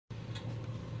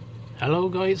Hello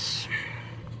guys,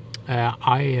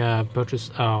 I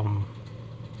purchased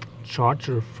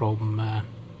charger from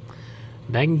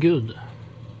Banggood.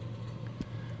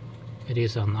 It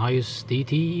is an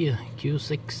ISDT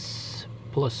Q6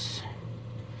 Plus.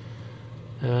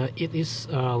 It is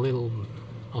a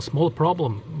small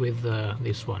problem with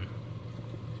this one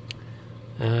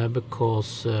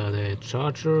because the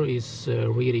charger is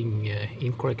reading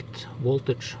incorrect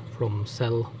voltage from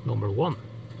cell number 1.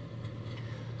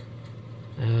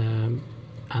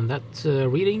 And that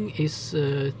reading is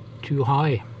too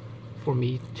high for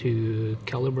me to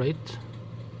calibrate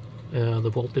the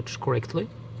voltage correctly.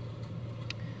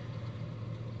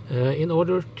 In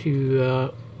order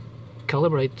to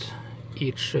calibrate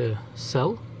each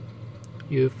cell,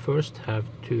 you first have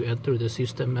to enter the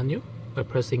system menu by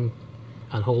pressing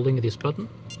and holding this button.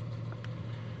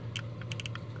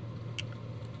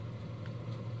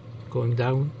 Going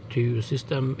down to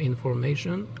system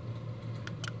information,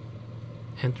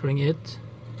 entering it,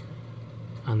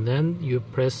 and then you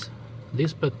press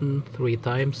this button 3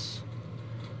 times,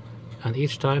 and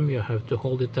each time you have to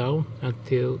hold it down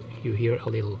until you hear a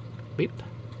little beep.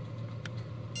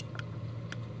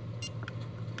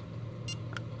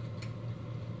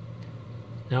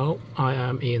 Now I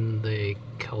am in the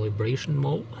calibration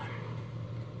mode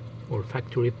or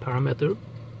factory parameter.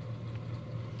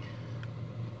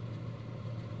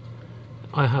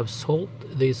 I have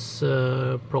solved this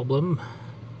problem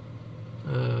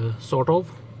sort of.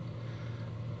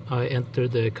 I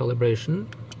entered the calibration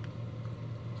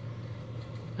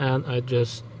and I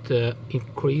just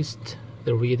increased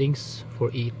the readings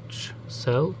for each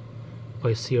cell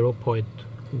by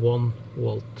 0.1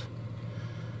 volt.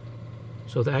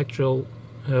 So the actual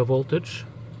voltage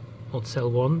on cell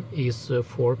 1 is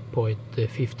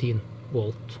 4.15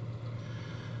 volt,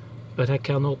 but I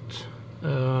cannot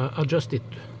adjust it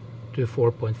to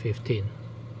 4.15.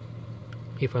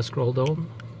 If I scroll down,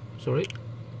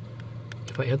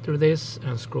 if I enter this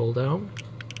and scroll down,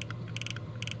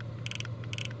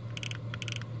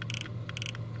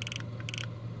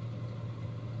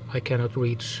 I cannot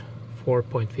reach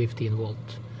 4.15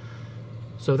 volt.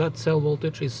 So that cell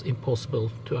voltage is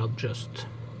impossible to adjust.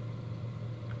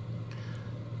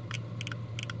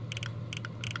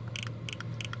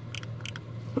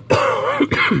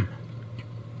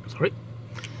 Sorry.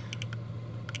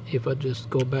 If I just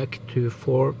go back to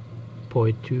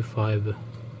 4.254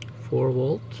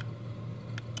 volt,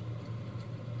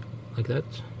 like that.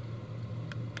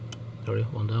 Sorry,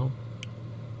 one down.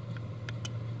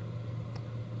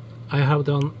 I have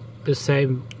done the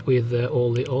same with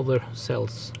all the other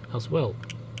cells as well.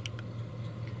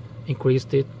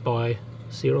 Increased it by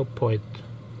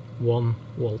 0.1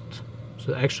 volt.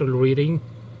 So the actual reading,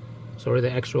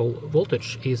 the actual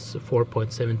voltage is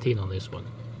 4.17 on this one,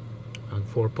 and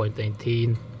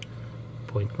 4.18,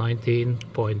 0.19,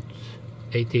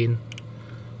 0.18,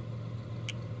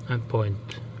 and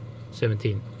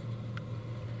 0.17.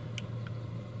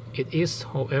 It is,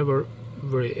 however,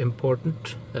 very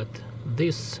important that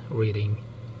this reading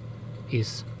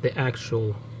is the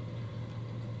actual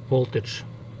voltage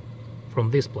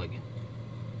from this plug,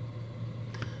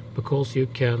 because you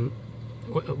can,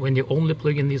 when you only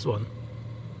plug in this one,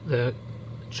 the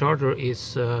charger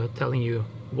is telling you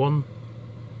one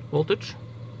voltage,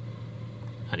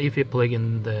 and if you plug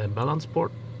in the balance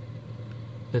port,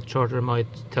 the charger might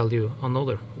tell you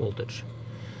another voltage.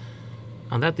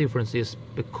 And that difference is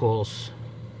because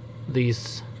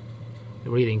these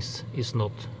readings is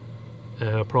not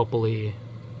properly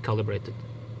calibrated.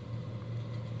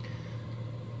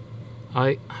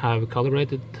 I have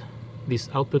calibrated this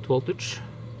output voltage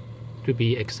to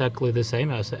be exactly the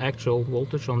same as the actual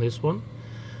voltage on this one,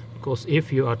 because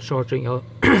if you are charging a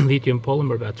lithium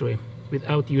polymer battery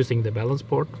without using the balance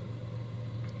port,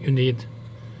 you need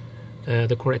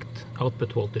the correct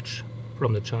output voltage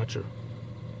from the charger.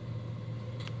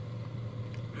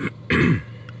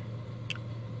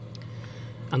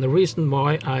 And the reason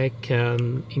why I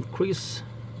can increase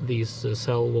these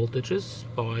cell voltages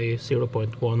by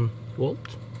 0.1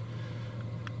 volt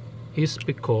is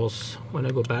because when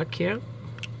I go back here,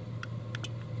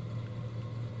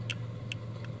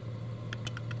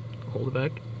 hold it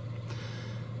back,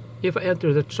 if I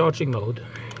enter the charging mode,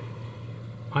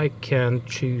 I can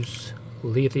choose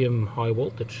lithium high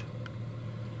voltage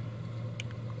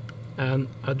and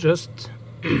adjust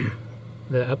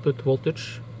the output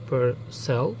voltage per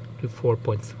cell to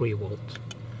 4.3 volt.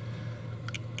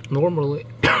 Normally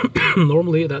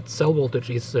normally that cell voltage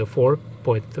is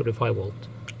 4.35 volt,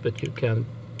 but you can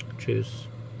choose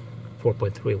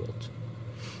 4.3 volt.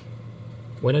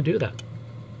 When I do that,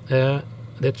 the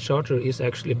charger is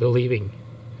actually believing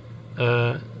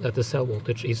that the cell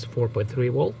voltage is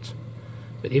 4.3 volts,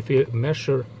 but if you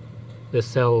measure the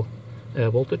cell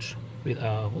voltage with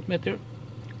a voltmeter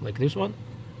like this one,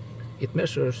 it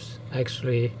measures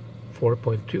actually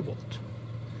 4.2 volt.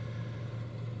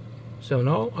 So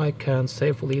now I can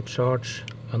safely charge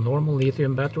a normal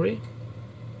lithium battery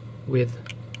with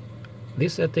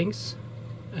these settings,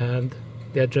 and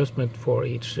the adjustment for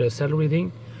each cell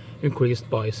reading increased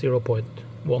by 0.1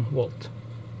 volt.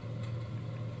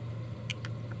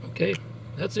 Okay,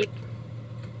 that's it.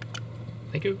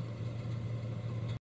 Thank you.